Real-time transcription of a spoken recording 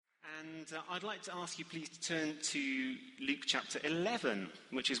And I'd like to ask you please to turn to Luke chapter 11,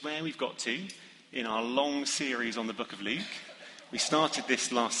 which is where we've got to in our long series on the book of Luke. We started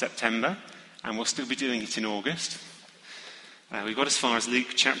this last September, and we'll still be doing it in August. We've got as far as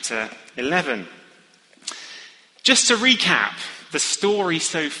Luke chapter 11. Just to recap the story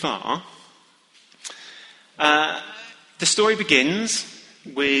so far, the story begins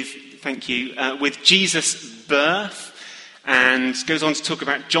with, with Jesus' birth, and goes on to talk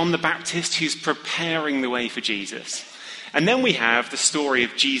about John the Baptist, who's preparing the way for Jesus. And then we have the story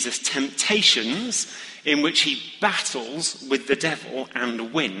of Jesus' temptations, in which he battles with the devil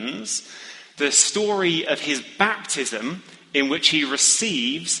and wins. The story of his baptism, in which he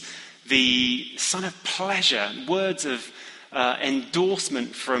receives the Son of Pleasure, words of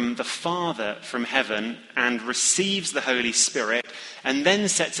endorsement from the Father from heaven, and receives the Holy Spirit, and then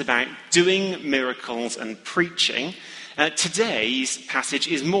sets about doing miracles and preaching. Today's passage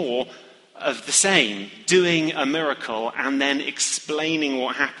is more of the same, doing a miracle and then explaining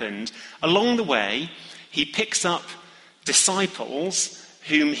what happened. Along the way, he picks up disciples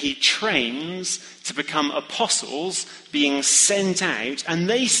whom he trains to become apostles, being sent out, and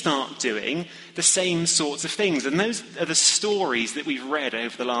they start doing the same sorts of things. And those are the stories that we've read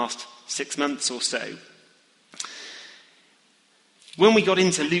over the last 6 months or so. When we got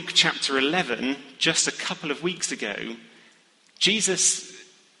into Luke chapter 11, just a couple of weeks ago, Jesus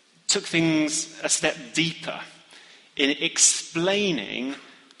took things a step deeper in explaining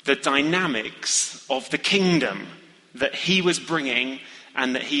the dynamics of the kingdom that he was bringing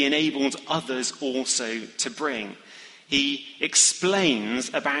and that he enabled others also to bring. He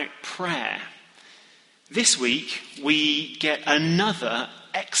explains about prayer. This week, we get another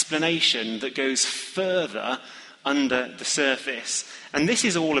explanation that goes further under the surface. And this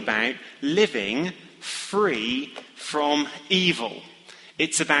is all about living free from evil.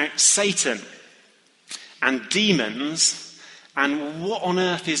 It's about Satan and demons and what on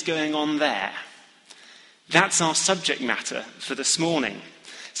earth is going on there. That's our subject matter for this morning.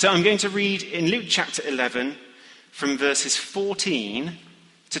 So I'm going to read in Luke chapter 11 from verses 14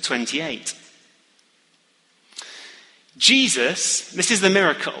 to 28. Jesus, this is the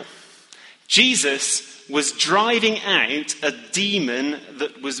miracle. Jesus was driving out a demon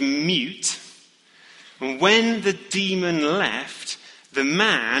that was mute. And when the demon left, the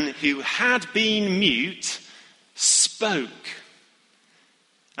man who had been mute spoke.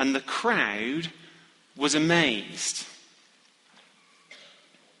 And the crowd was amazed.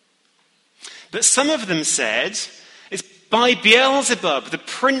 But some of them said, it's by Beelzebub, the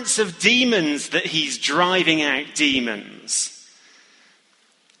prince of demons, that he's driving out demons.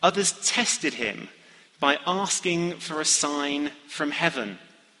 Others tested him by asking for a sign from heaven.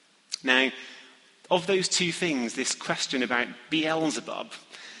 Now, of those two things, this question about Beelzebub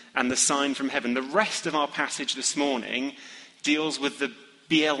and the sign from heaven, the rest of our passage this morning deals with the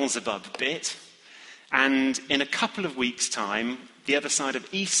Beelzebub bit. And in a couple of weeks' time, the other side of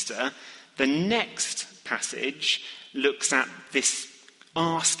Easter, the next passage looks at this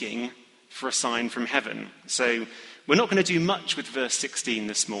asking for a sign from heaven. So we're not going to do much with verse 16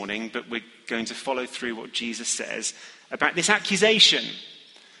 this morning, but we're going to follow through what Jesus says about this accusation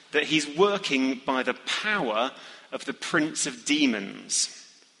that he's working by the power of the prince of demons.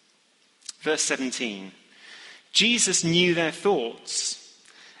 Verse 17. Jesus knew their thoughts,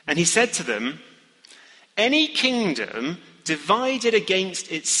 and he said to them, "Any kingdom divided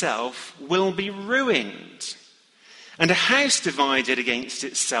against itself will be ruined, and a house divided against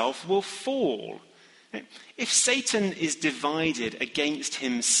itself will fall. If Satan is divided against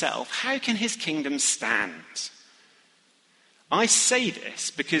himself, how can his kingdom stand? I say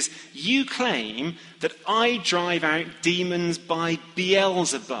this because you claim that I drive out demons by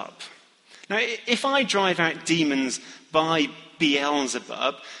Beelzebub. Now, if I drive out demons by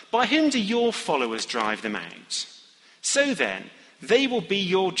Beelzebub, by whom do your followers drive them out? So then, they will be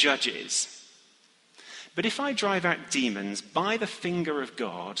your judges. But if I drive out demons by the finger of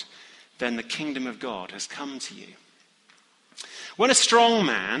God, then the kingdom of God has come to you. When a strong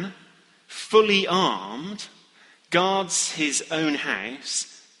man, fully armed, guards his own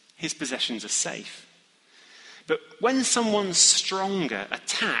house, his possessions are safe. But when someone stronger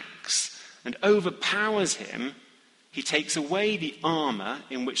attacks and overpowers him, he takes away the armor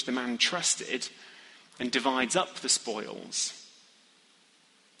in which the man trusted and divides up the spoils."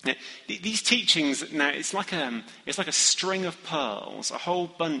 Now, these teachings, now it's like a string of pearls, a whole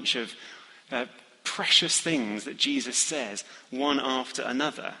bunch of precious things that Jesus says one after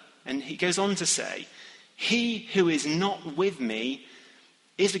another. And he goes on to say, "He who is not with me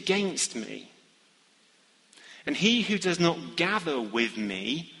is against me. And he who does not gather with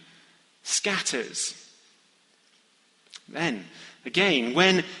me scatters. Then, again,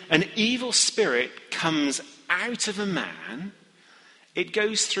 when an evil spirit comes out of a man, it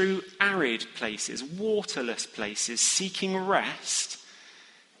goes through arid places, waterless places, seeking rest,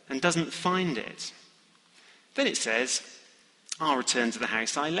 and doesn't find it. Then it says, I'll return to the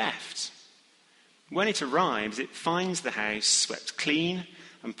house I left. When it arrives, it finds the house swept clean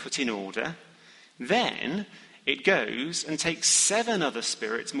and put in order. Then it goes and takes 7 other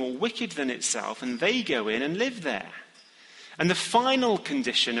spirits more wicked than itself, and they go in and live there. And the final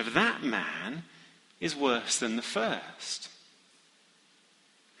condition of that man is worse than the first.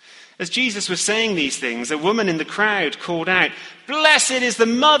 As Jesus was saying these things, a woman in the crowd called out, "Blessed is the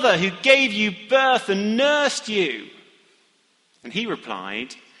mother who gave you birth and nursed you." And he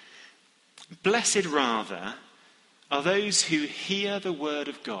replied, "Blessed rather are those who hear the word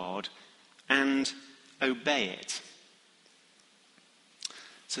of God and obey it."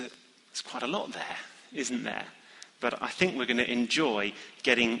 So there's quite a lot there, isn't there? But I think we're going to enjoy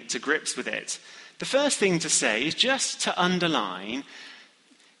getting to grips with it. The first thing to say is just to underline,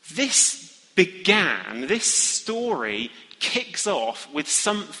 this story kicks off with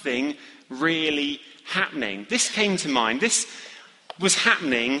something really happening. This came to mind. This was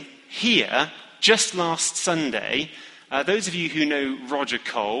happening here just last Sunday. Those of you who know Roger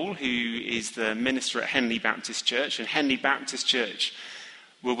Cole, who is the minister at Henley Baptist Church, and Henley Baptist Church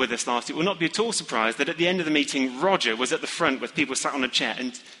were with us last week, will not be at all surprised that at the end of the meeting, Roger was at the front with people sat on a chair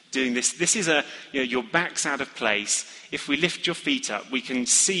and doing this. This is your back's out of place. If we lift your feet up, we can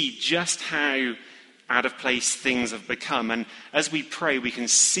see just how out of place things have become. And as we pray, we can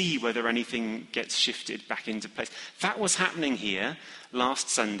see whether anything gets shifted back into place. That was happening here last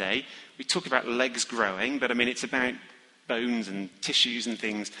Sunday. We talk about legs growing, but it's about bones and tissues and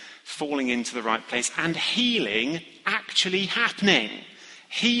things falling into the right place and healing actually happening.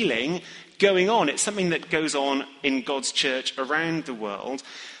 Healing going on. It's something that goes on in God's church around the world.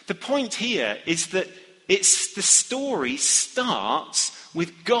 The point here is that the story starts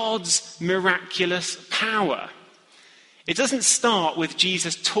with God's miraculous power. It doesn't start with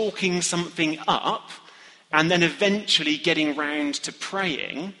Jesus talking something up and then eventually getting round to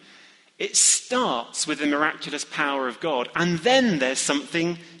praying. It starts with the miraculous power of God, and then there's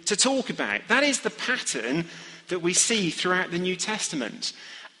something to talk about. That is the pattern that we see throughout the New Testament.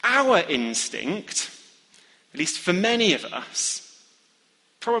 Our instinct, at least for many of us,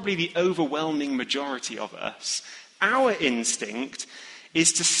 probably the overwhelming majority of us, our instinct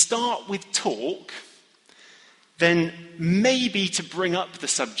is to start with talk, then maybe to bring up the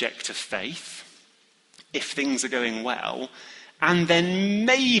subject of faith, if things are going well, and then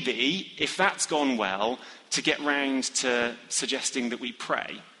maybe, if that's gone well, to get round to suggesting that we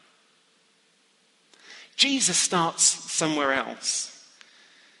pray. Jesus starts somewhere else.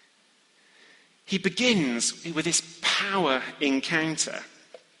 He begins with this power encounter.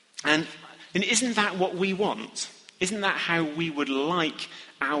 And isn't that what we want? Isn't that how we would like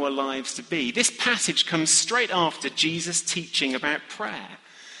our lives to be? This passage comes straight after Jesus' teaching about prayer.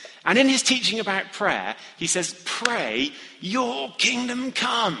 And in his teaching about prayer, he says, "Pray, your kingdom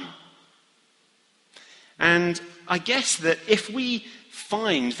come." And I guess that if we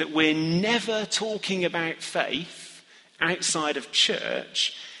find that we're never talking about faith outside of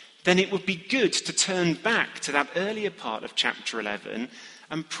church, then it would be good to turn back to that earlier part of chapter 11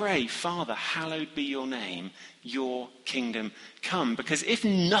 and pray, "Father, hallowed be your name, your kingdom come." Because if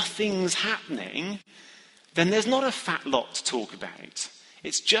nothing's happening, then there's not a fat lot to talk about.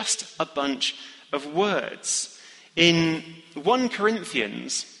 It's just a bunch of words. In 1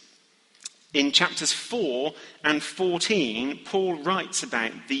 Corinthians, in chapters 4 and 14, Paul writes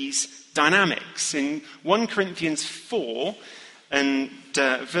about these dynamics. In 1 Corinthians 4 and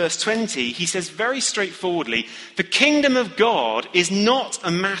verse 20, he says very straightforwardly, "The kingdom of God is not a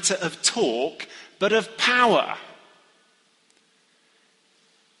matter of talk, but of power."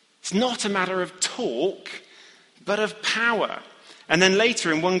 It's not a matter of talk, but of power. And then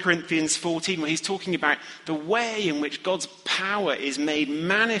later in 1 Corinthians 14, where he's talking about the way in which God's power is made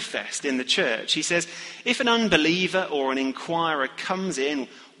manifest in the church, he says, "If an unbeliever or an inquirer comes in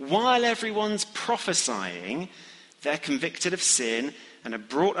while everyone's prophesying, they're convicted of sin and are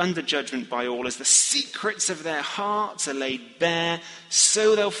brought under judgment by all as the secrets of their hearts are laid bare,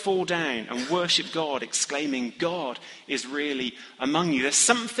 so they'll fall down and worship God, exclaiming, 'God is really among you.'" There's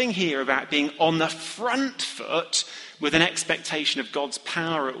something here about being on the front foot with an expectation of God's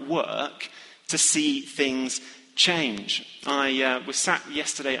power at work to see things change. I was sat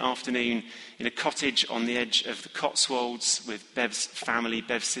yesterday afternoon in a cottage on the edge of the Cotswolds with Bev's family.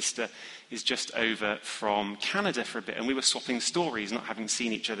 Bev's sister is just over from Canada for a bit, and we were swapping stories, not having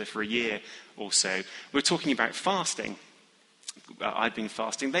seen each other for a year or so. We were talking about fasting. I'd been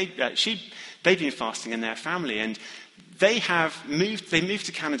fasting. They'd been fasting in their family, and they moved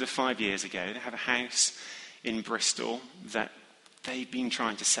to Canada 5 years ago. They have a house in Bristol that they've been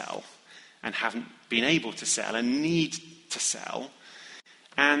trying to sell and haven't been able to sell and need to sell.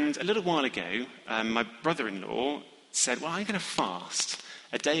 And a little while ago, my brother-in-law said, well, I'm going to fast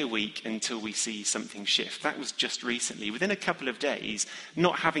a day a week until we see something shift. That was just recently. Within a couple of days,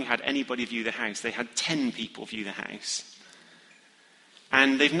 not having had anybody view the house, they had 10 people view the house.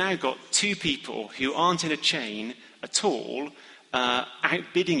 And they've now got 2 people who aren't in a chain at all,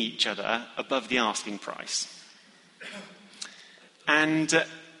 outbidding each other above the asking price. And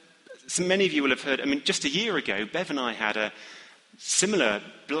so many of you will have heard, just a year ago, Bev and I had a similar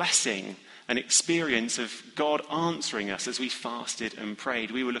blessing, an experience of God answering us as we fasted and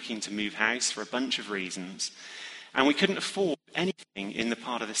prayed. We were looking to move house for a bunch of reasons, and we couldn't afford anything in the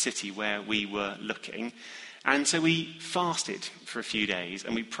part of the city where we were looking. And so we fasted for a few days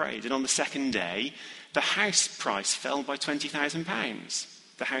and we prayed. And on the second day, the house price fell by £20,000,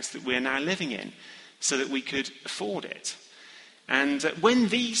 the house that we're now living in, so that we could afford it. And when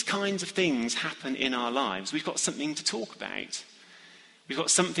these kinds of things happen in our lives, we've got something to talk about. We've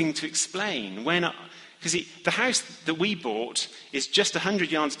got something to explain. Because the house that we bought is just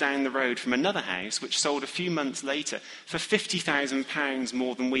 100 yards down the road from another house, which sold a few months later for £50,000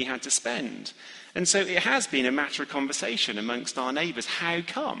 more than we had to spend. And so it has been a matter of conversation amongst our neighbours. How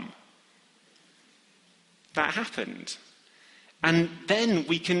come that happened? And then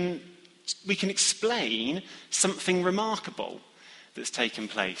we can explain something remarkable that's taken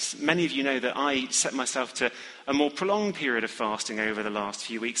place. Many of you know that I set myself to a more prolonged period of fasting over the last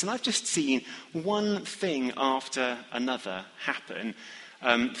few weeks, and I've just seen one thing after another happen.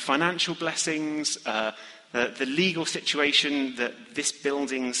 Financial blessings, the legal situation that this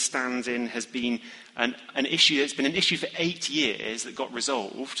building stands in has been an issue that's been an issue for 8 years that got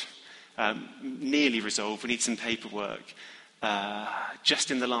resolved, nearly resolved. We need some paperwork.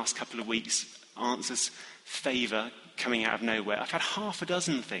 Just in the last couple of weeks, answers favour coming out of nowhere. I've had half a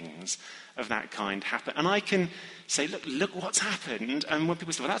dozen things of that kind happen. And I can say, look what's happened. And when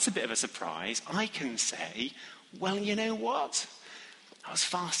people say, well, that's a bit of a surprise, I can say, well, you know what? I was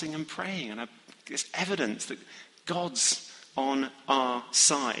fasting and praying, and there's evidence that God's on our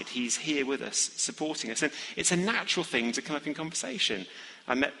side. He's here with us, supporting us. And it's a natural thing to come up in conversation.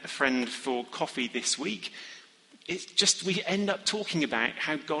 I met a friend for coffee this week. It's just we end up talking about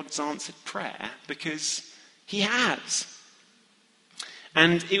how God's answered prayer because he has.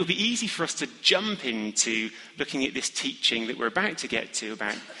 And it would be easy for us to jump into looking at this teaching that we're about to get to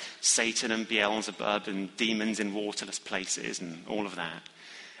about Satan and Beelzebub and demons in waterless places and all of that,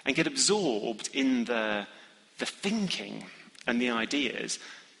 and get absorbed in the thinking and the ideas.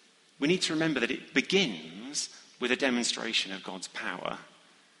 We need to remember that it begins with a demonstration of God's power.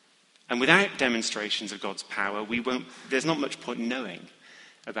 And without demonstrations of God's power, there's not much point knowing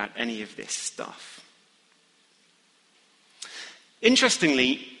about any of this stuff.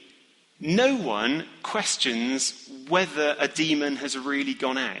 Interestingly, no one questions whether a demon has really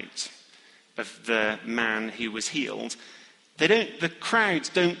gone out of the man who was healed. The crowds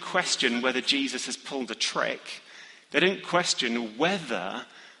don't question whether Jesus has pulled a trick. They don't question whether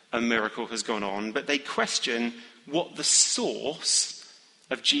a miracle has gone on, but they question what the source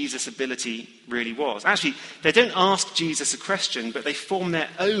of Jesus' ability really was. Actually, they don't ask Jesus a question, but they form their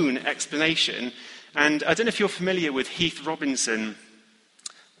own explanation. And I don't know if you're familiar with Heath Robinson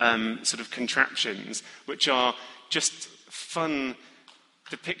sort of contraptions, which are just fun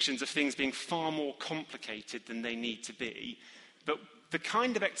depictions of things being far more complicated than they need to be. But the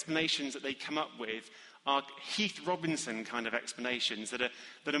kind of explanations that they come up with are Heath Robinson kind of explanations that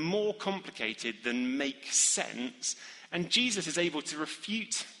are more complicated than make sense. And Jesus is able to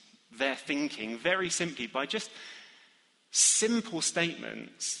refute their thinking very simply by just simple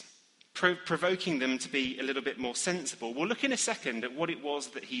statements, provoking them to be a little bit more sensible. We'll look in a second at what it was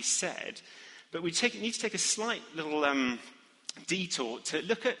that he said, but we need to take a slight little detour to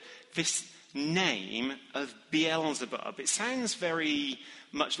look at this name of Beelzebub. It sounds very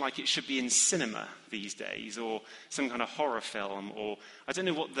much like it should be in cinema these days, or some kind of horror film, or I don't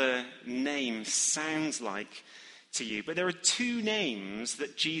know what the name sounds like to you, but there are 2 names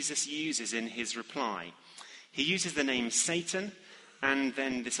that Jesus uses in his reply. He uses the name Satan and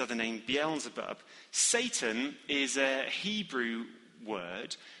then this other name Beelzebub. Satan is a Hebrew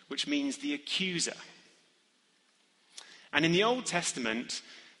word which means the accuser. And in the Old Testament,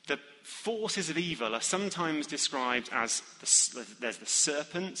 the forces of evil are sometimes described as there's the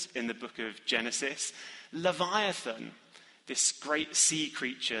serpent in the book of Genesis, Leviathan, this great sea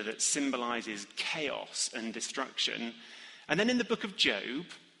creature that symbolizes chaos and destruction. And then in the book of Job,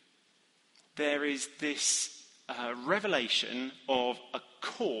 there is this revelation of a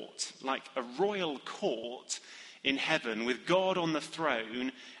court, like a royal court in heaven, with God on the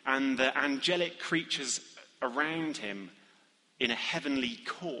throne and the angelic creatures around him in a heavenly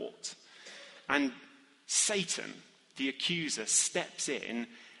court. And Satan, the accuser, steps in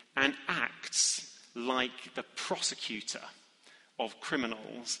and acts like the prosecutor of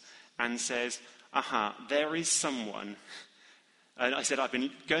criminals and says, there is someone. And I said, I've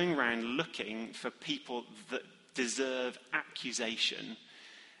been going around looking for people that deserve accusation.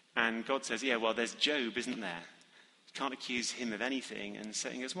 And God says, yeah, well, there's Job, isn't there? You can't accuse him of anything. And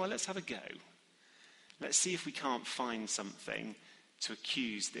Satan goes, well, let's have a go. Let's see if we can't find something to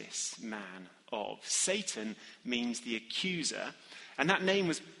accuse this man of. Satan means the accuser, and that name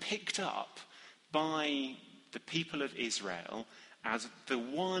was picked up by the people of Israel as the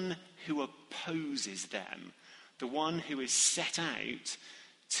one who opposes them, the one who is set out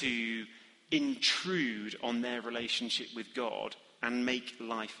to intrude on their relationship with God and make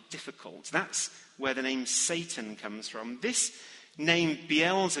life difficult. That's where the name Satan comes from. This name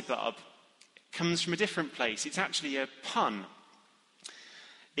Beelzebub comes from a different place. It's actually a pun.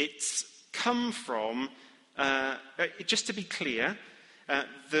 It's come from, just to be clear,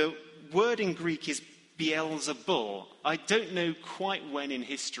 the word in Greek is Beelzebul. I don't know quite when in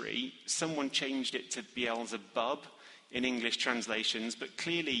history someone changed it to Beelzebub in English translations, but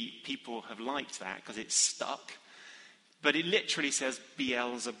clearly people have liked that because it's stuck. But it literally says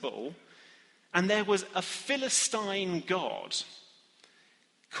Beelzebul. And there was a Philistine god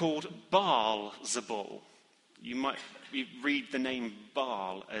called Baal-zebul. You might read the name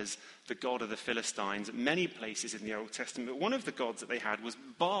Baal as the god of the Philistines at many places in the Old Testament. But one of the gods that they had was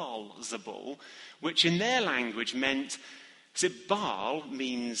Baal-zebul, which in their language meant, so Baal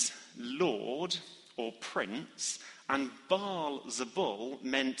means Lord or Prince, and Baal-zebul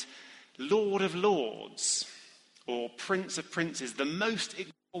meant Lord of Lords or Prince of Princes, the most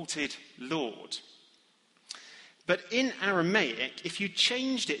exalted Lord. But in Aramaic, if you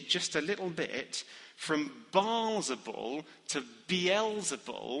changed it just a little bit from Baal-zebul to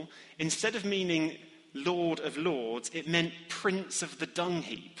Beelzebul, instead of meaning Lord of Lords, it meant Prince of the Dung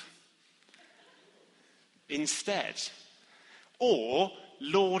Heap instead, or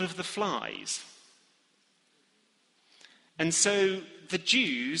Lord of the Flies. And so the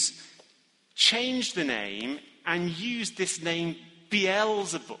Jews changed the name and used this name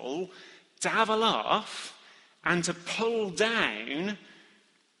Beelzebul to have a laugh and to pull down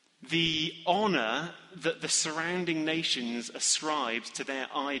the honor that the surrounding nations ascribed to their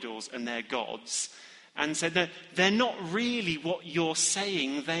idols and their gods, and said, no, they're not really what you're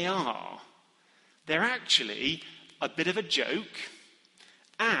saying they are. They're actually a bit of a joke,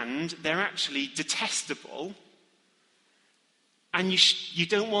 and they're actually detestable, and you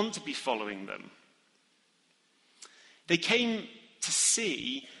don't want to be following them. They came to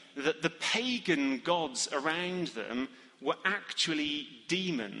see that the pagan gods around them were actually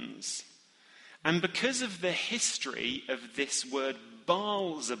demons. And because of the history of this word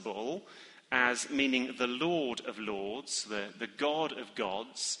Baal-zebul, as meaning the Lord of Lords, the God of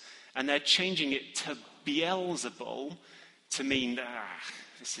gods, and they're changing it to Beelzebul to mean,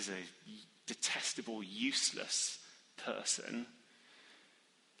 this is a detestable, useless person.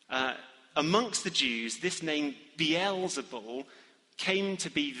 Amongst the Jews, this name Beelzebul came to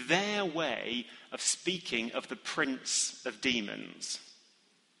be their way of speaking of the prince of demons.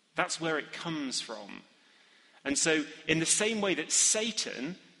 That's where it comes from. And so, in the same way that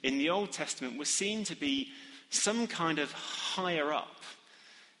Satan in the Old Testament was seen to be some kind of higher up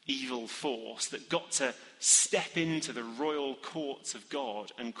evil force that got to step into the royal courts of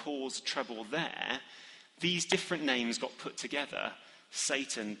God and cause trouble there, these different names got put together,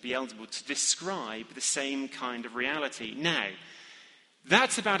 Satan, Beelzebul, to describe the same kind of reality. Now,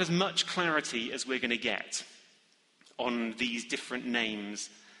 that's about as much clarity as we're going to get on these different names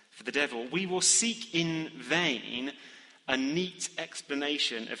for the devil. We will seek in vain a neat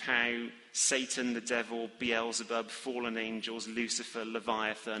explanation of how Satan, the devil, Beelzebub, fallen angels, Lucifer,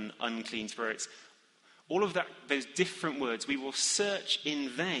 Leviathan, unclean spirits, all of that, those different words, we will search in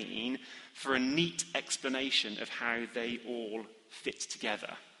vain for a neat explanation of how they all fit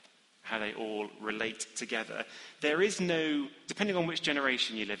together, how they all relate together. There is no, depending on which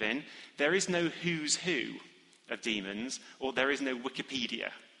generation you live in, there is no who's who of demons, or there is no Wikipedia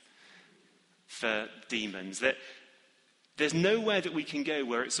for demons. That There's nowhere that we can go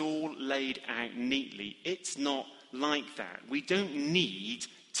where it's all laid out neatly. It's not like that. We don't need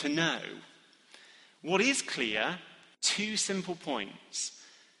to know. What is clear, two simple points.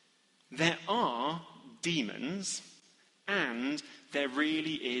 There are demons, and there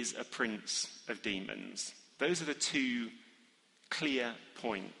really is a prince of demons. Those are the two clear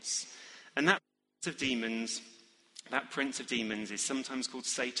points. And that prince of demons is sometimes called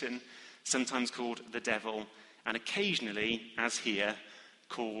Satan, sometimes called the devil, and occasionally, as here,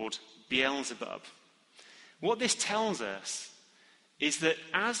 called Beelzebub. What this tells us is that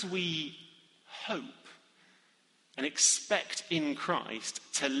as we hope and expect in Christ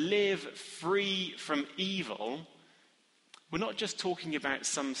to live free from evil, we're not just talking about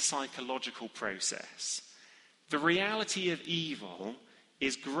some psychological process. The reality of evil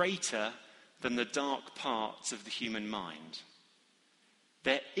is greater than the dark parts of the human mind.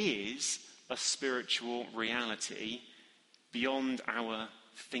 There is a spiritual reality beyond our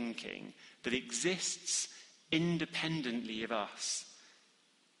thinking that exists independently of us.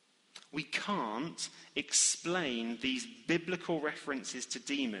 We can't explain these biblical references to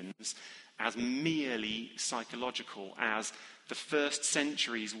demons as merely psychological, as the first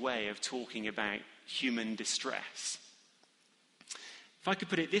century's way of talking about human distress. If I could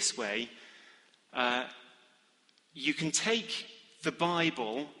put it this way, you can take the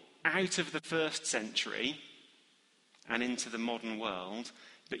Bible out of the first century and into the modern world,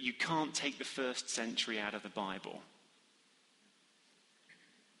 but you can't take the first century out of the Bible.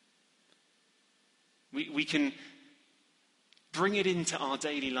 We can bring it into our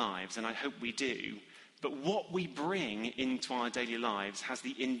daily lives, and I hope we do, but what we bring into our daily lives has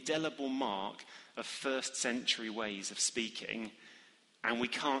the indelible mark of first century ways of speaking, and we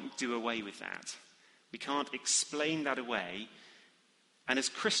can't do away with that. We can't explain that away. And as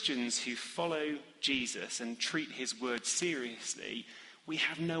Christians who follow Jesus and treat his word seriously, we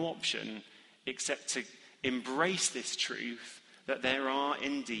have no option except to embrace this truth that there are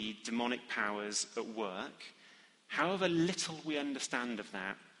indeed demonic powers at work. However little we understand of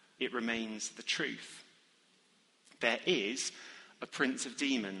that, it remains the truth. There is a prince of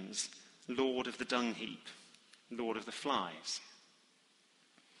demons, lord of the dung heap, lord of the flies.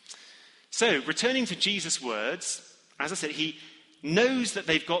 So, returning to Jesus' words, as I said, he knows that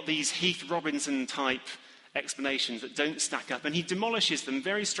they've got these Heath Robinson type explanations that don't stack up, and he demolishes them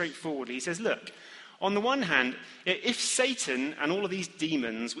very straightforwardly. He says, look, on the one hand, if Satan and all of these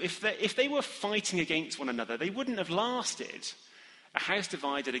demons, if they were fighting against one another, they wouldn't have lasted. A house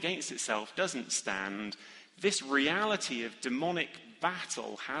divided against itself doesn't stand. This reality of demonic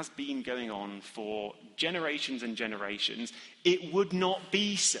battle has been going on for generations and generations. It would not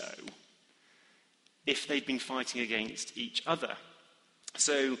be so if they'd been fighting against each other.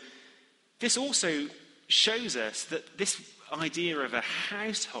 So this also shows us that this idea of a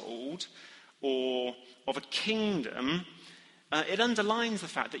household or of a kingdom, it underlines the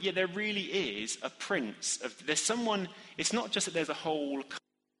fact that, there really is a prince. There's someone, it's not just that there's a whole... I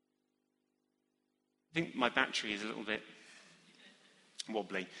think my battery is a little bit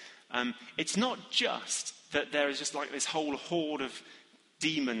wobbly. It's not just that there is just like this whole horde of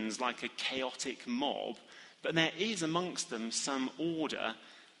demons, like a chaotic mob, but there is amongst them some order.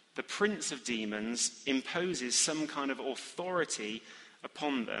 The prince of demons imposes some kind of authority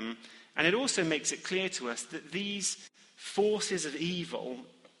upon them. And it also makes it clear to us that these forces of evil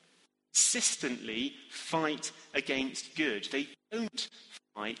consistently fight against good. They don't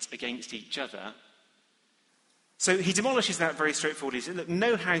fight against each other. So he demolishes that very straightforwardly. He says, look,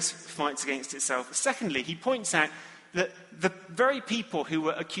 no house fights against itself. Secondly, he points out that the very people who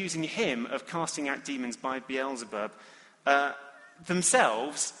were accusing him of casting out demons by Beelzebub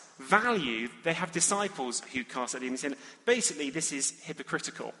themselves they have disciples who cast out demons. Basically, this is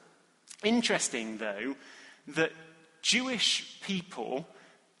hypocritical. Interesting, though, that Jewish people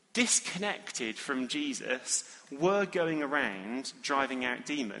disconnected from Jesus were going around driving out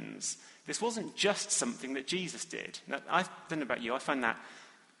demons. This wasn't just something that Jesus did. Now, I don't know about you, I find that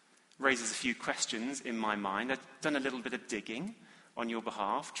raises a few questions in my mind. I've done a little bit of digging on your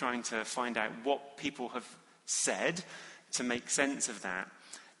behalf, trying to find out what people have said to make sense of that.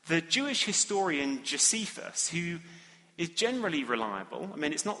 The Jewish historian Josephus, who is generally reliable,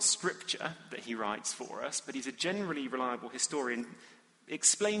 it's not scripture that he writes for us, but he's a generally reliable historian,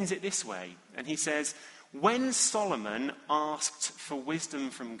 explains it this way. And he says, when Solomon asked for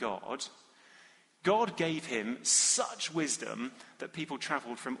wisdom from God, God gave him such wisdom that people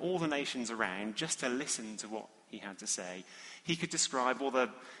travelled from all the nations around just to listen to what he had to say. He could describe all the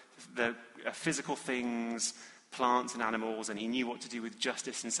physical things, plants and animals, and he knew what to do with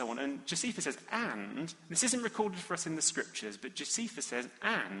justice and so on. And Josephus says, and, this isn't recorded for us in the scriptures, but Josephus says,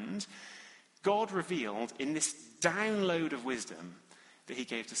 and God revealed in this download of wisdom that he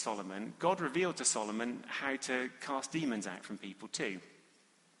gave to Solomon, God revealed to Solomon how to cast demons out from people too.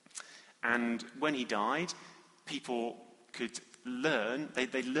 And when he died, people could learn,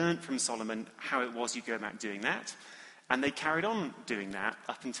 they learned from Solomon how it was you go about doing that, and they carried on doing that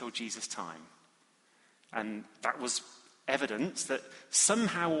up until Jesus' time. And that was evidence that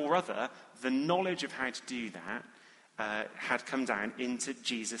somehow or other, the knowledge of how to do that had come down into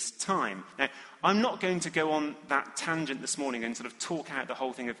Jesus' time. Now, I'm not going to go on that tangent this morning and sort of talk out the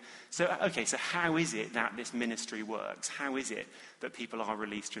whole thing of, so how is it that this ministry works? How is it that people are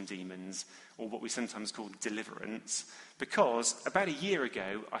released from demons, or what we sometimes call deliverance? Because about a year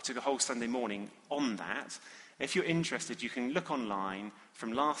ago, I took a whole Sunday morning on that. If you're interested, you can look online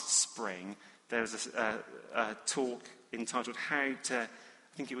from last spring. There was a talk entitled How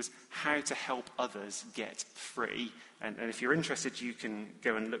to Help Others Get Free. And if you're interested, you can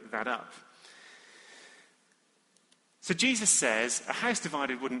go and look that up. So Jesus says, a house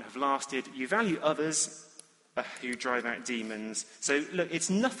divided wouldn't have lasted. You value others who drive out demons. So look, it's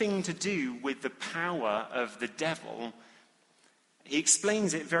nothing to do with the power of the devil. He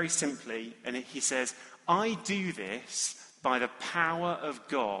explains it very simply, and he says, I do this by the power of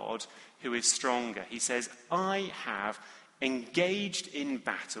God who is stronger. He says, I have engaged in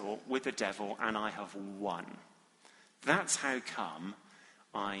battle with the devil and I have won. That's how come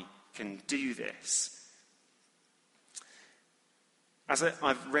I can do this. As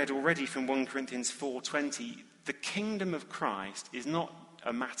I've read already from 1 Corinthians 4:20, the kingdom of Christ is not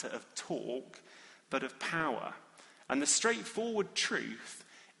a matter of talk, but of power. And the straightforward truth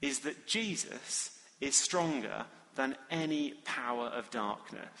is that Jesus is stronger than any power of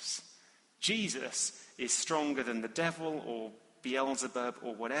darkness. Jesus is stronger than the devil or Beelzebub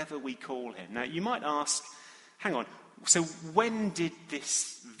or whatever we call him. Now, you might ask, hang on, so when did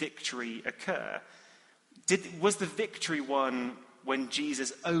this victory occur? Was the victory won when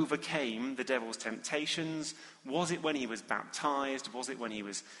Jesus overcame the devil's temptations? Was it when he was baptized? Was it when he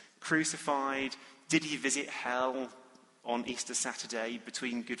was crucified? Did he visit hell on Easter Saturday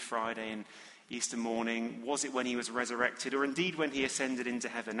between Good Friday and Easter morning? Was it when he was resurrected, or indeed when he ascended into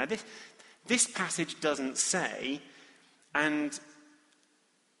heaven? Now, this passage doesn't say, and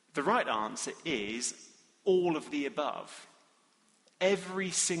the right answer is all of the above. Every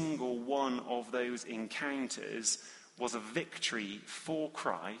single one of those encounters was a victory for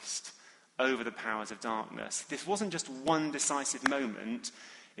Christ over the powers of darkness. This wasn't just one decisive moment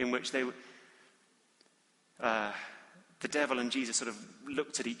in which the devil and Jesus sort of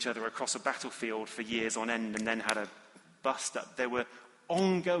looked at each other across a battlefield for years on end and then had a bust-up. There were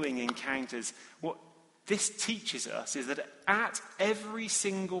ongoing encounters. What this teaches us is that at every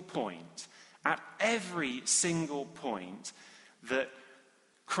single point that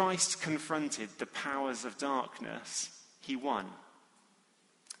Christ confronted the powers of darkness, he won.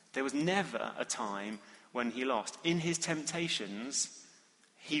 There was never a time when he lost. In his temptations,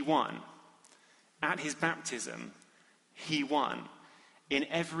 he won. At his baptism, he won. In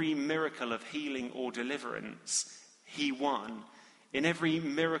every miracle of healing or deliverance, he won. In every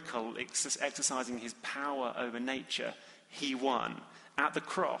miracle exercising his power over nature, he won. At the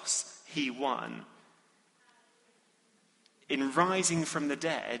cross, he won. In rising from the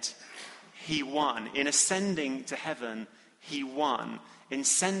dead, he won. In ascending to heaven, he won. In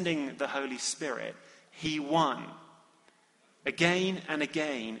sending the Holy Spirit, he won. Again and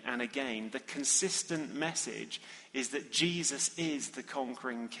again and again, the consistent message is that Jesus is the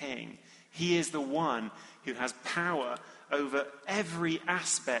conquering king. He is the one who has power over every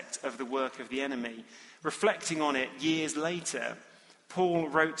aspect of the work of the enemy. Reflecting on it years later, Paul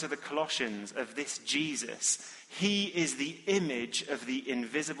wrote to the Colossians of this Jesus. He is the image of the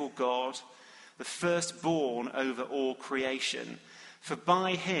invisible God, the firstborn over all creation. For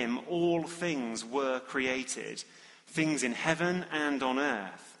by him all things were created, things in heaven and on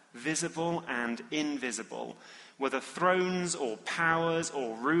earth, visible and invisible, whether thrones or powers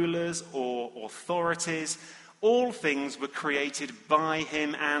or rulers or authorities, all things were created by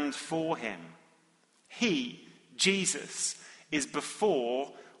him and for him. He, Jesus, is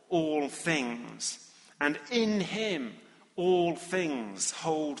before all things, and in him all things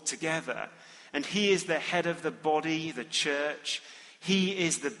hold together. And he is the head of the body, the church. He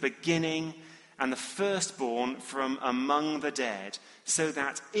is the beginning and the firstborn from among the dead, so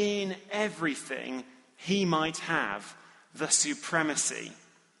that in everything he might have the supremacy.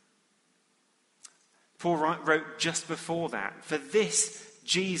 Paul wrote just before that, for this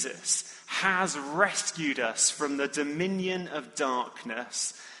Jesus has rescued us from the dominion of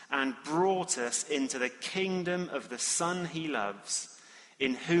darkness and brought us into the kingdom of the Son he loves,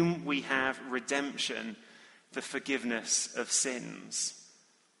 in whom we have redemption, the forgiveness of sins.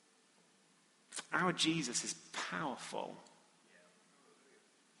 Our Jesus is powerful.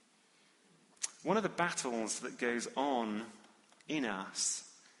 One of the battles that goes on in us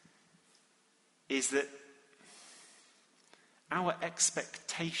is that our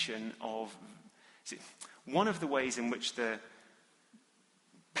expectation of... One of the ways in which the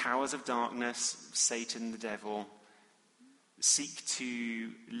powers of darkness, Satan, the devil, seek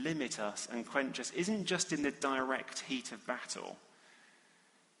to limit us and quench us isn't just in the direct heat of battle.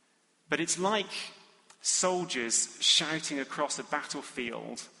 But it's like soldiers shouting across a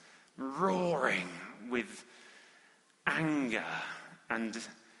battlefield, roaring with anger and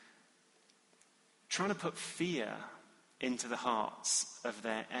trying to put fear into the hearts of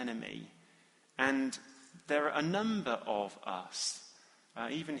their enemy. And there are a number of us,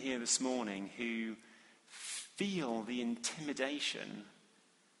 even here this morning, who feel the intimidation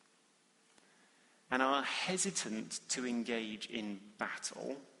and are hesitant to engage in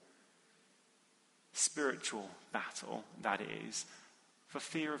battle, spiritual battle, that is, for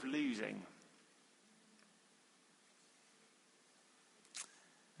fear of losing.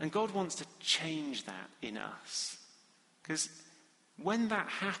 And God wants to change that in us. Because when that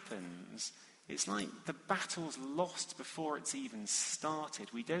happens, it's like the battle's lost before it's even started.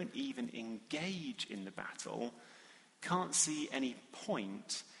 We don't even engage in the battle. Can't see any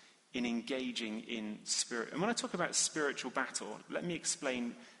point in engaging in spirit. And when I talk about spiritual battle, let me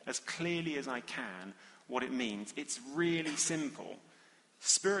explain as clearly as I can what it means. It's really simple.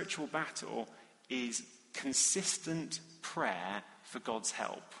 Spiritual battle is consistent prayer for God's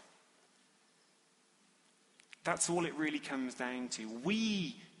help. That's all it really comes down to.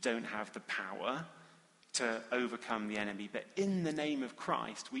 We don't have the power to overcome the enemy, but in the name of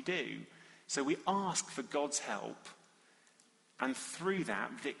Christ we do. So we ask for God's help, and through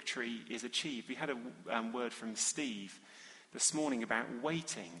that victory is achieved. We had a word from Steve this morning about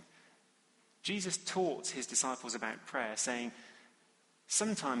waiting. Jesus taught his disciples about prayer, saying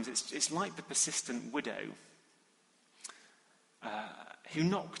sometimes it's like the persistent widow who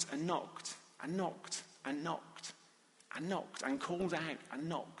knocked and knocked and knocked and knocked and knocked and called out and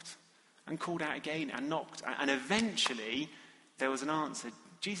knocked and called out again and knocked, and eventually there was an answer.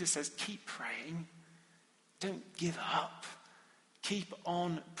 Jesus says, keep praying. Don't give up. Keep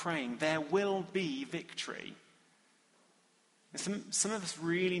on praying. There will be victory. And some of us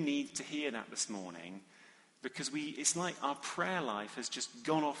really need to hear that this morning, because it's like our prayer life has just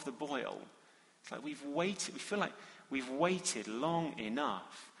gone off the boil. It's like we feel like we've waited long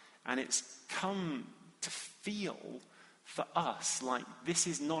enough, and it's come to feel for us like this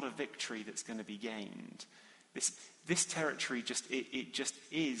is not a victory that's going to be gained. This territory just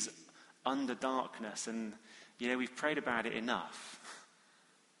is under darkness, and we've prayed about it enough.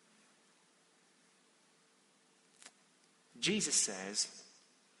 Jesus says,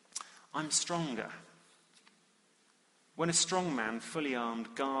 I'm stronger. When a strong man, fully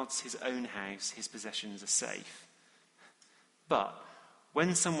armed, guards his own house, his possessions are safe. But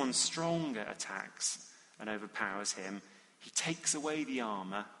when someone stronger attacks and overpowers him, he takes away the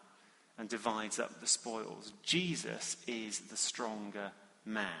armor and divides up the spoils. Jesus is the stronger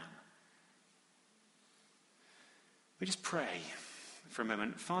man. We just pray for a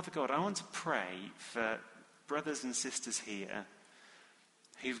moment. Father God, I want to pray for brothers and sisters here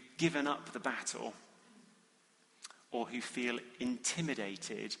who've given up the battle or who feel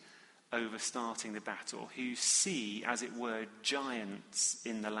intimidated over starting the battle, who see, as it were, giants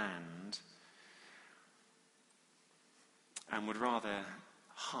in the land and would rather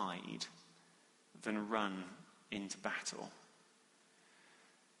hide than run into battle.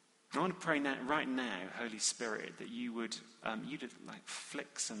 I want to pray now, right now, Holy Spirit, that you'd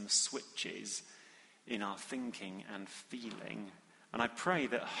flick some switches in our thinking and feeling. And I pray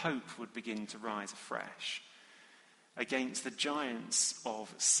that hope would begin to rise afresh against the giants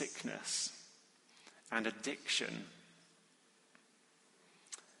of sickness and addiction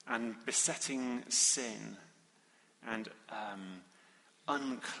and besetting sin and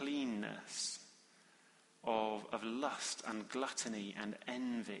uncleanness of lust and gluttony and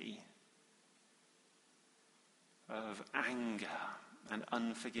envy, of anger and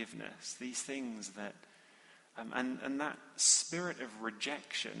unforgiveness, these things that and that spirit of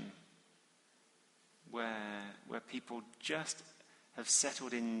rejection where people just have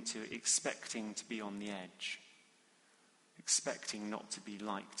settled into expecting to be on the edge, expecting not to be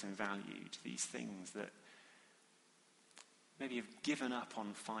liked and valued, these things that maybe have given up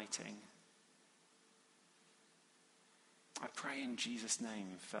on fighting. I pray in Jesus'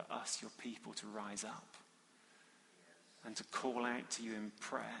 name for us, your people, to rise up and to call out to you in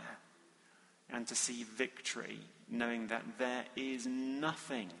prayer and to see victory, knowing that there is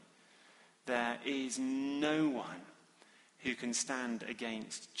nothing, there is no one who can stand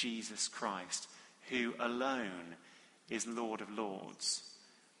against Jesus Christ, who alone is Lord of Lords,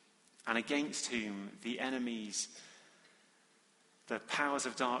 and against whom the enemies, the powers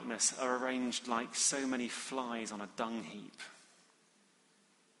of darkness, are arranged like so many flies on a dung heap,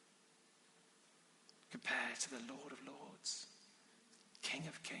 compared to the Lord of Lords, King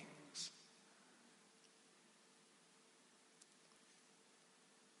of Kings.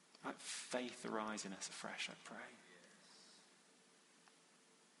 Let faith arise in us afresh, I pray.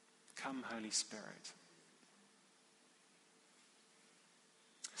 Come, Holy Spirit.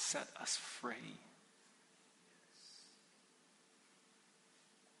 Set us free.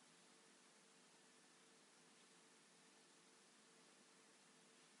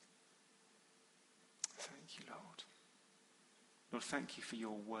 Thank you, Lord. Lord, thank you for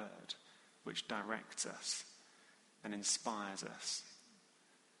your word, which directs us and inspires us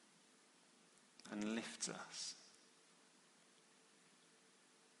and lifts us.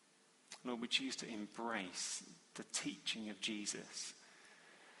 Lord, we choose to embrace the teaching of Jesus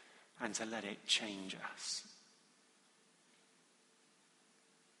and to let it change us.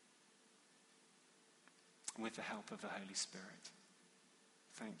 With the help of the Holy Spirit.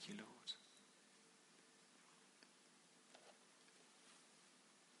 Thank you, Lord.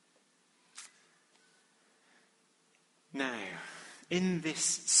 Now, in this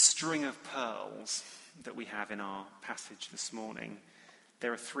string of pearls that we have in our passage this morning,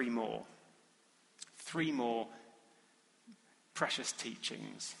 there are three more precious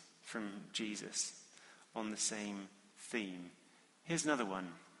teachings from Jesus on the same theme. Here's another one.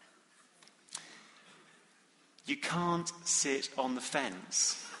 You can't sit on the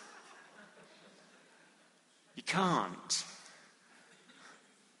fence. You can't.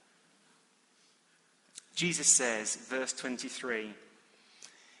 Jesus says, verse 23,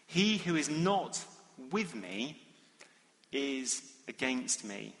 "He who is not with me is against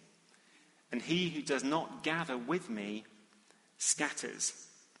me, and he who does not gather with me scatters."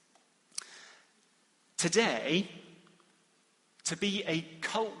 Today, to be a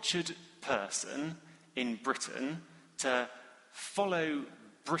cultured person in Britain, to follow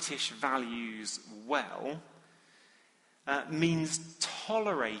British values well, means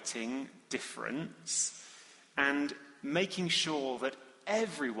tolerating difference and making sure that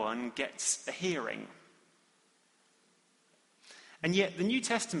everyone gets a hearing. And yet the New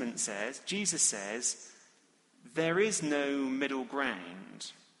Testament says, Jesus says, there is no middle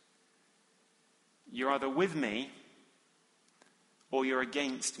ground. You're either with me or you're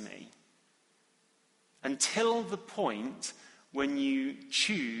against me. Until the point when you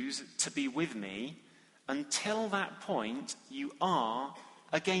choose to be with me, until that point you are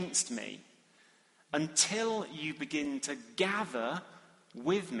against me. Until you begin to gather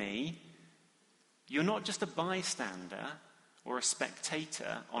with me, you're not just a bystander or a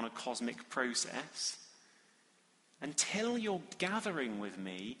spectator on a cosmic process. Until you're gathering with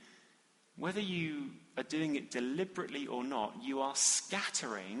me, whether you are doing it deliberately or not, you are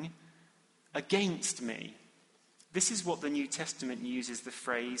scattering against me. This is what the New Testament uses the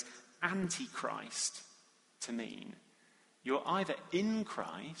phrase Antichrist to mean. You're either in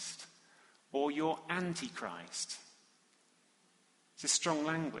Christ or you're Antichrist. It's a strong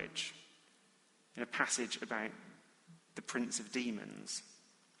language in a passage about the prince of demons.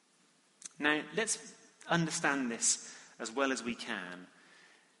 Now, let's understand this as well as we can.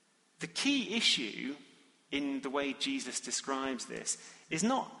 The key issue in the way Jesus describes this is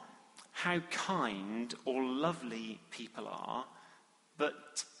not how kind or lovely people are,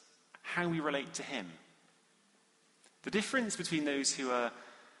 but how we relate to him. The difference between those who are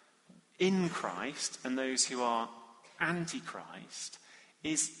in Christ and those who are anti-Christ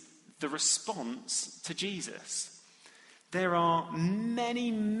is the response to Jesus. There are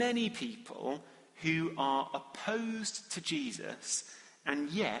many, many people who are opposed to Jesus and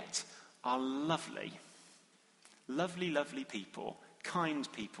yet are lovely. Lovely, lovely people, kind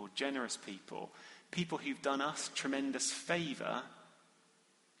people, generous people, people who've done us tremendous favour.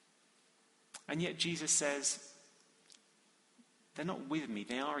 And yet Jesus says, they're not with me,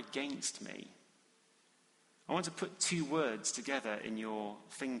 they are against me. I want to put two words together in your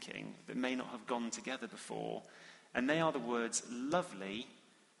thinking that may not have gone together before, and they are the words lovely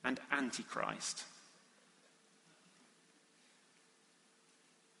and antichrist.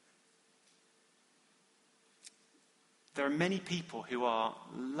 There are many people who are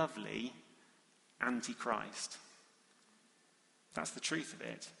lovely anti-Christ. That's the truth of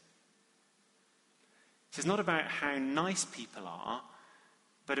it. It's not about how nice people are,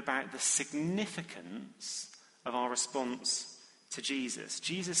 but about the significance of our response to Jesus.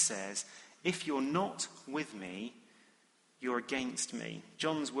 Jesus says, if you're not with me, you're against me.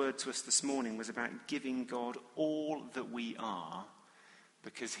 John's word to us this morning was about giving God all that we are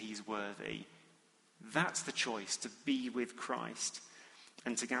because he's worthy. That's the choice, to be with Christ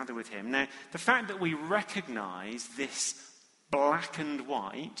and to gather with him. Now, the fact that we recognize this black and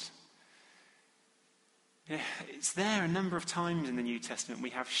white, it's there a number of times in the New Testament.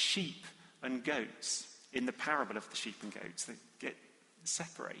 We have sheep and goats in the parable of the sheep and goats that get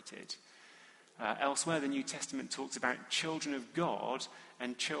separated. Elsewhere, the New Testament talks about children of God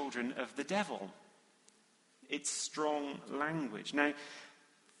and children of the devil. It's strong language. Now,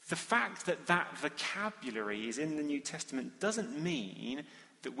 the fact that that vocabulary is in the New Testament doesn't mean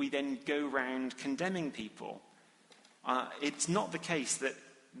that we then go round condemning people. It's not the case that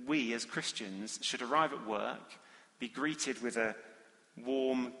we as Christians should arrive at work, be greeted with a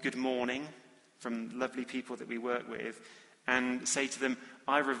warm good morning from lovely people that we work with, and say to them,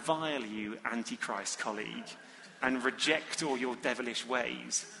 I revile you, Antichrist colleague, and reject all your devilish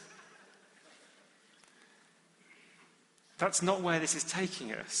ways. That's not where this is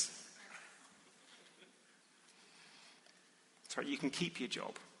taking us. Sorry, you can keep your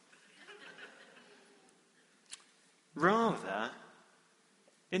job. Rather,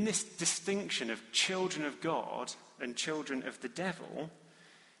 in this distinction of children of God and children of the devil,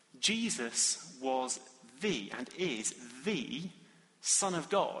 Jesus was and is the Son of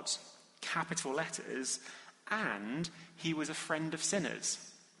God, capital letters, and he was a friend of sinners.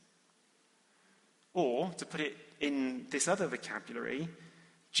 Or, to put it in this other vocabulary,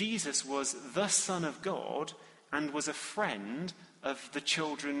 Jesus was the Son of God and was a friend of the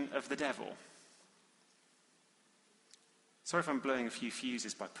children of the devil. Sorry if I'm blowing a few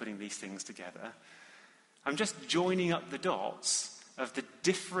fuses by putting these things together. I'm just joining up the dots of the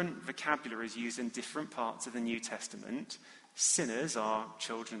different vocabularies used in different parts of the New Testament. Sinners are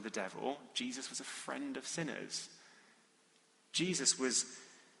children of the devil. Jesus was a friend of sinners. Jesus was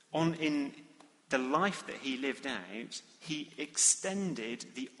in the life that he lived out, he extended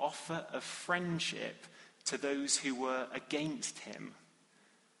the offer of friendship to those who were against him.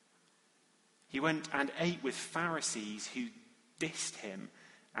 He went and ate with Pharisees who dissed him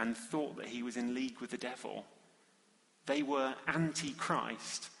and thought that he was in league with the devil. They were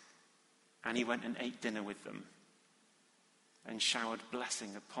anti-Christ, and he went and ate dinner with them and showered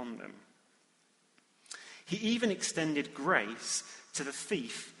blessing upon them. He even extended grace to the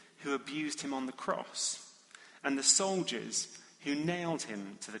thief who abused him on the cross and the soldiers who nailed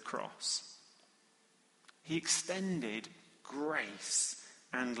him to the cross. He extended grace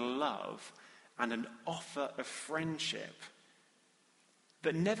and love and an offer of friendship,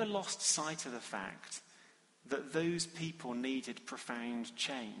 but never lost sight of the fact that those people needed profound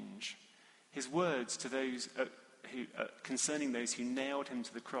change. His words to those concerning those who nailed him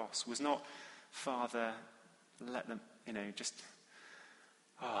to the cross was not, Father, let them,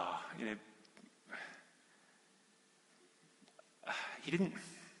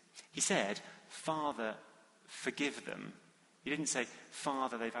 he said, Father, forgive them. He didn't say,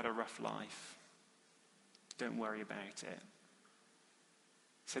 Father, they've had a rough life. Don't worry about it.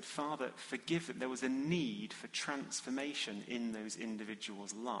 He said, Father, forgive them. There was a need for transformation in those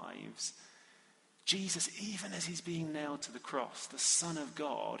individuals' lives. Jesus, even as he's being nailed to the cross, the Son of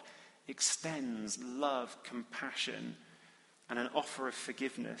God, extends love, compassion, and an offer of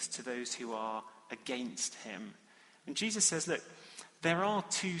forgiveness to those who are against him. And Jesus says, look, there are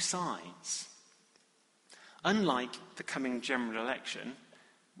two sides. Unlike the coming general election,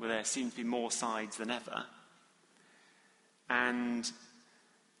 where there seem to be more sides than ever, and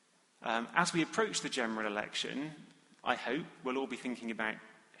as we approach the general election, I hope we'll all be thinking about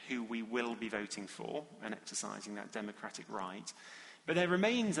who we will be voting for and exercising that democratic right. But there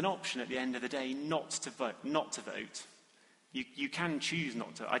remains an option at the end of the day not to vote. You can choose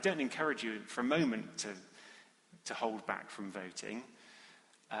not to. I don't encourage you for a moment to hold back from voting,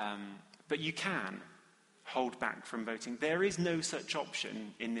 but you can hold back from voting. There is no such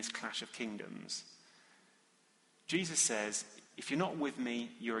option in this clash of kingdoms. Jesus says, if you're not with me,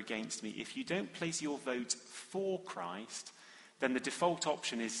 you're against me. If you don't place your vote for Christ, then the default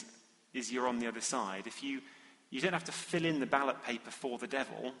option is you're on the other side. If you don't have to fill in the ballot paper for the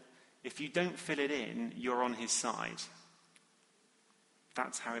devil. If you don't fill it in, you're on his side.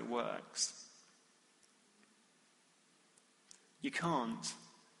 That's how it works. You can't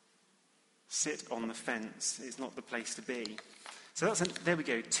sit on the fence is not the place to be. So there we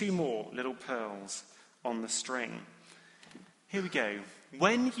go, 2 more little pearls on the string. Here we go.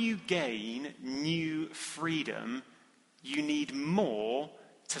 When you gain new freedom, you need more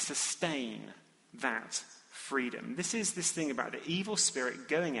to sustain that freedom. This is this thing about the evil spirit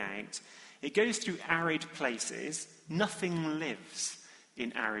going out. It goes through arid places. Nothing lives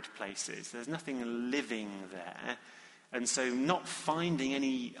in arid places. There's nothing living there. And so not finding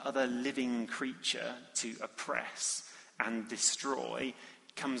any other living creature to oppress and destroy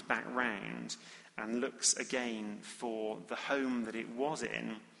comes back round and looks again for the home that it was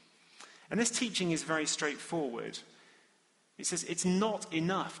in. And this teaching is very straightforward. It says it's not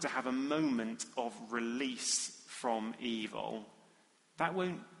enough to have a moment of release from evil.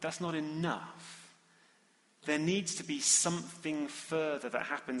 That's not enough. There needs to be something further that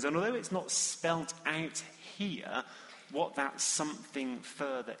happens. And although it's not spelt out here what that something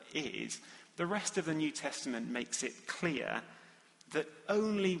further is, the rest of the New Testament makes it clear that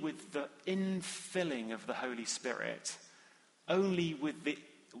only with the infilling of the Holy Spirit, only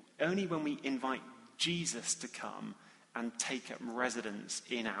when we invite Jesus to come and take up residence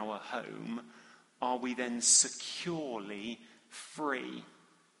in our home, are we then securely free.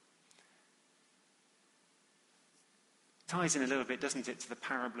 Ties in a little bit, doesn't it, to the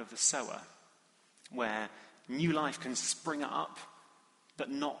parable of the sower, where new life can spring up but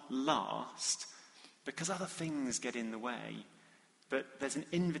not last because other things get in the way. But there's an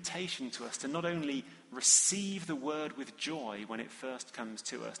invitation to us to not only receive the word with joy when it first comes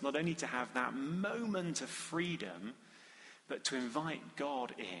to us, not only to have that moment of freedom, but to invite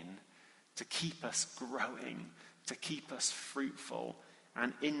God in to keep us growing, to keep us fruitful,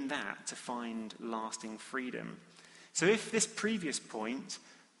 and in that to find lasting freedom. So if this previous point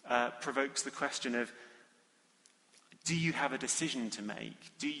provokes the question of, do you have a decision to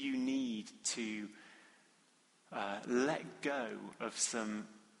make? Do you need to let go of some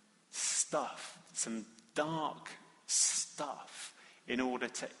stuff, some dark stuff, in order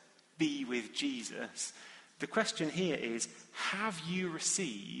to be with Jesus? The question here is, have you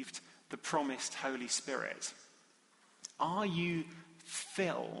received the promised Holy Spirit? Are you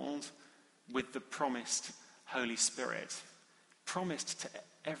filled with the promised Holy Spirit? Promised to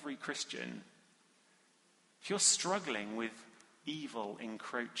every Christian. If you're struggling with evil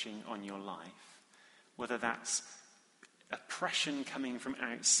encroaching on your life, whether that's oppression coming from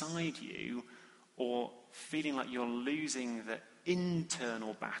outside you or feeling like you're losing the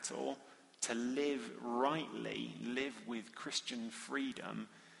internal battle to live rightly, live with Christian freedom,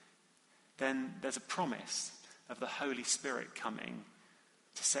 then there's a promise of the Holy Spirit coming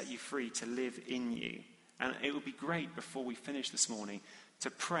to set you free, to live in you. And it would be great before we finish this morning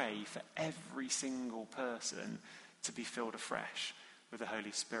to pray for every single person to be filled afresh with the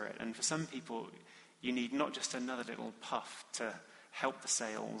Holy Spirit. And for some people, you need not just another little puff to help the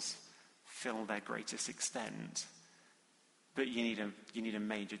sails fill their greatest extent, but you need a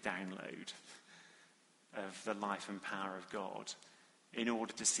major download of the life and power of God in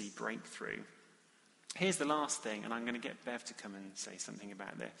order to see breakthrough. Here's the last thing, and I'm going to get Bev to come and say something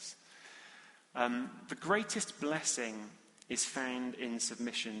about this. The greatest blessing is found in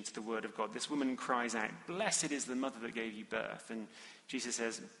submission to the word of God. This woman cries out, "Blessed is the mother that gave you birth." And Jesus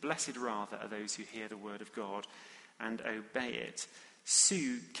says, "Blessed rather are those who hear the word of God and obey it."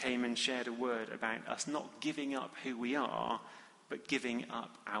 Sue came and shared a word about us not giving up who we are, but giving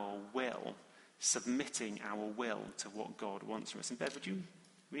up our will, submitting our will to what God wants from us. And Bev, would you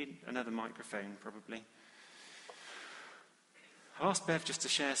read another microphone, probably? I'll ask Bev just to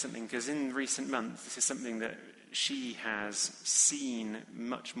share something, because in recent months, this is something that she has seen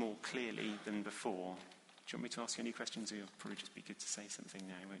much more clearly than before. Do you want me to ask you any questions, or you'll probably just be good to say something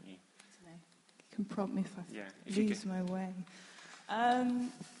now, won't you? You can prompt me if I lose my way.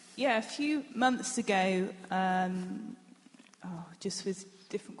 A few months ago, just with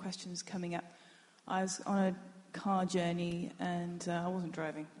different questions coming up, I was on a car journey and I wasn't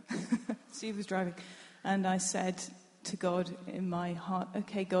driving. Steve was driving. And I said to God in my heart,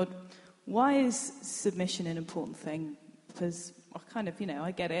 "Okay, God, why is submission an important thing? Because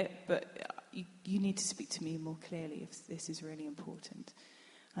I get it, but you need to speak to me more clearly if this is really important."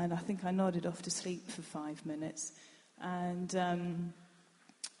 And I think I nodded off to sleep for 5 minutes. And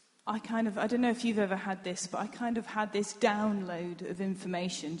I don't know if you've ever had this, but I kind of had this download of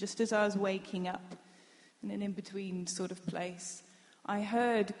information just as I was waking up in an in-between sort of place. I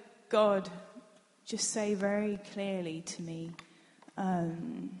heard God just say very clearly to me,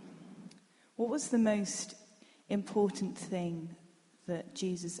 what was the most important thing that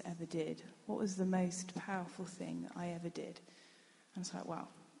Jesus ever did? What was the most powerful thing I ever did? And I was like, wow,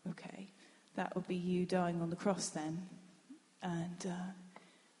 okay. that would be you dying on the cross then.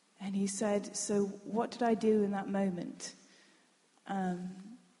 And he said, so what did I do in that moment?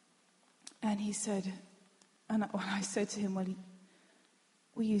 And he said, and I said to him,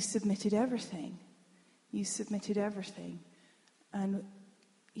 well, you submitted everything. You submitted everything. And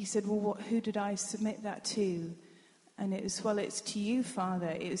he said, well, who did I submit that to? And it was, well, it's to you, Father.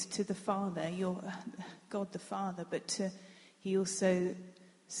 It was to the Father, your God the Father. But he also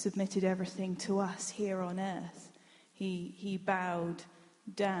submitted everything to us here on earth. He bowed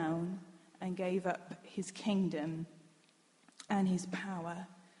down and gave up his kingdom and his power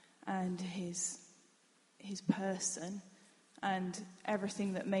and his person and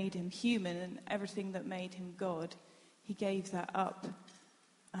everything that made him human and everything that made him God. He gave that up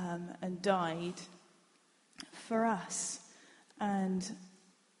and died for us. And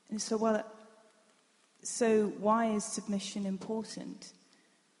so why is submission important?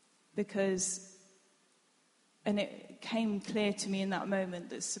 Because, and it came clear to me in that moment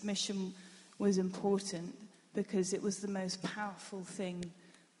that submission was important because it was the most powerful thing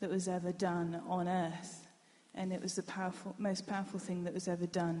that was ever done on earth. And it was the most powerful thing that was ever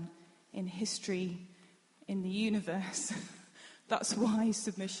done in history, in the universe. That's why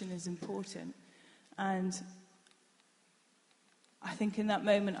submission is important. And I think in that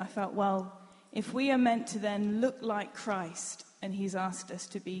moment I felt, well, if we are meant to then look like Christ, and he's asked us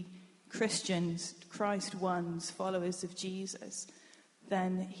to be Christians, Christ ones, followers of Jesus,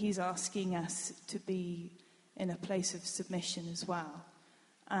 then he's asking us to be in a place of submission as well.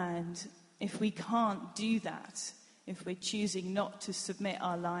 And if we can't do that, if we're choosing not to submit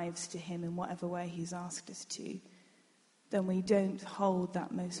our lives to him in whatever way he's asked us to, then we don't hold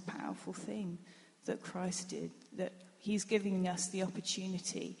that most powerful thing that Christ did, that he's giving us the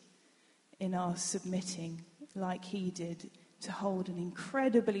opportunity in our submitting like he did to hold an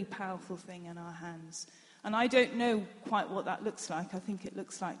incredibly powerful thing in our hands. And I don't know quite what that looks like. I think it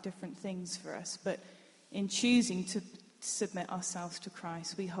looks like different things for us. But in choosing to submit ourselves to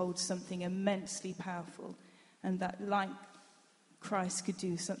Christ, we hold something immensely powerful. And that, like Christ could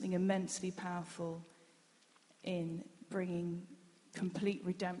do something immensely powerful in bringing complete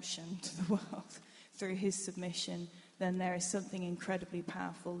redemption to the world through his submission, then there is something incredibly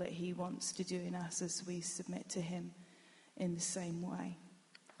powerful that he wants to do in us as we submit to him in the same way.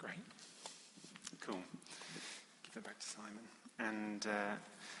 Great. Cool. Give it back to Simon. And I'm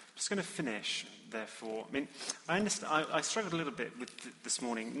just going to finish, therefore. I mean, I understand. I struggled a little bit with this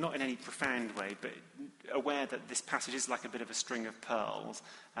morning, not in any profound way, but aware that this passage is like a bit of a string of pearls,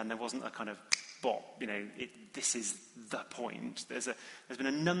 and there wasn't a kind of bop. This is the point. There's been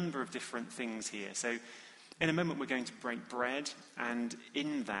a number of different things here. So, in a moment, we're going to break bread, and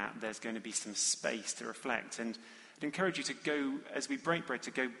in that, there's going to be some space to reflect. And I'd encourage you to go, as we break bread,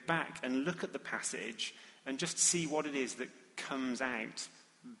 to go back and look at the passage and just see what it is that comes out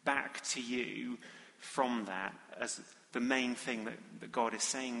back to you from that as the main thing that God is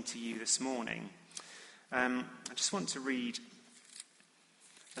saying to you this morning. I just want to read,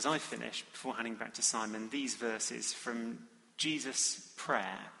 as I finish, before handing back to Simon, these verses from Jesus'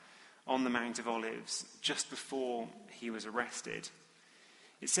 prayer on the Mount of Olives just before he was arrested.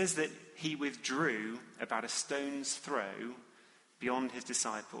 It says that he withdrew about a stone's throw beyond his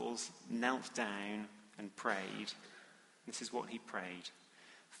disciples, knelt down and prayed. This is what he prayed.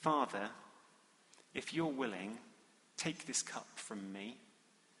 Father, if you're willing, take this cup from me,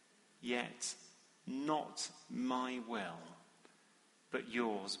 yet not my will, but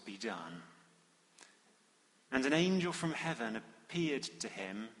yours be done. And an angel from heaven appeared to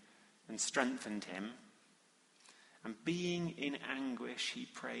him and strengthened him. And being in anguish, he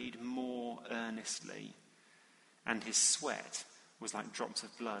prayed more earnestly, and his sweat was like drops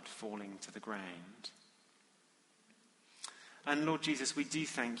of blood falling to the ground. And Lord Jesus, we do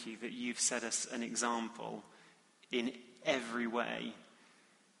thank you that you've set us an example in every way.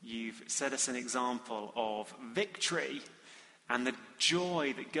 You've set us an example of victory and the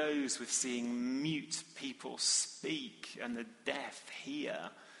joy that goes with seeing mute people speak and the deaf hear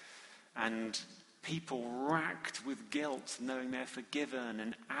and people racked with guilt knowing they're forgiven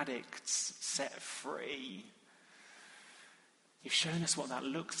and addicts set free. You've shown us what that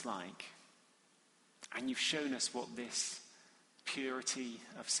looks like. And you've shown us what this purity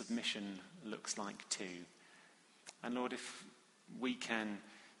of submission looks like too. And Lord, if we can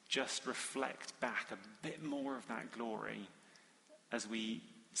just reflect back a bit more of that glory as we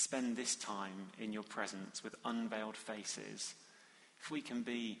spend this time in your presence with unveiled faces, if we can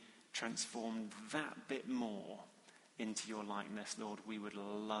be transformed that bit more into your likeness, Lord, we would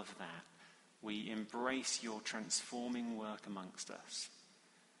love that. We embrace your transforming work amongst us.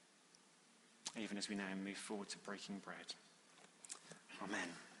 even as we now move forward to breaking bread. Amen.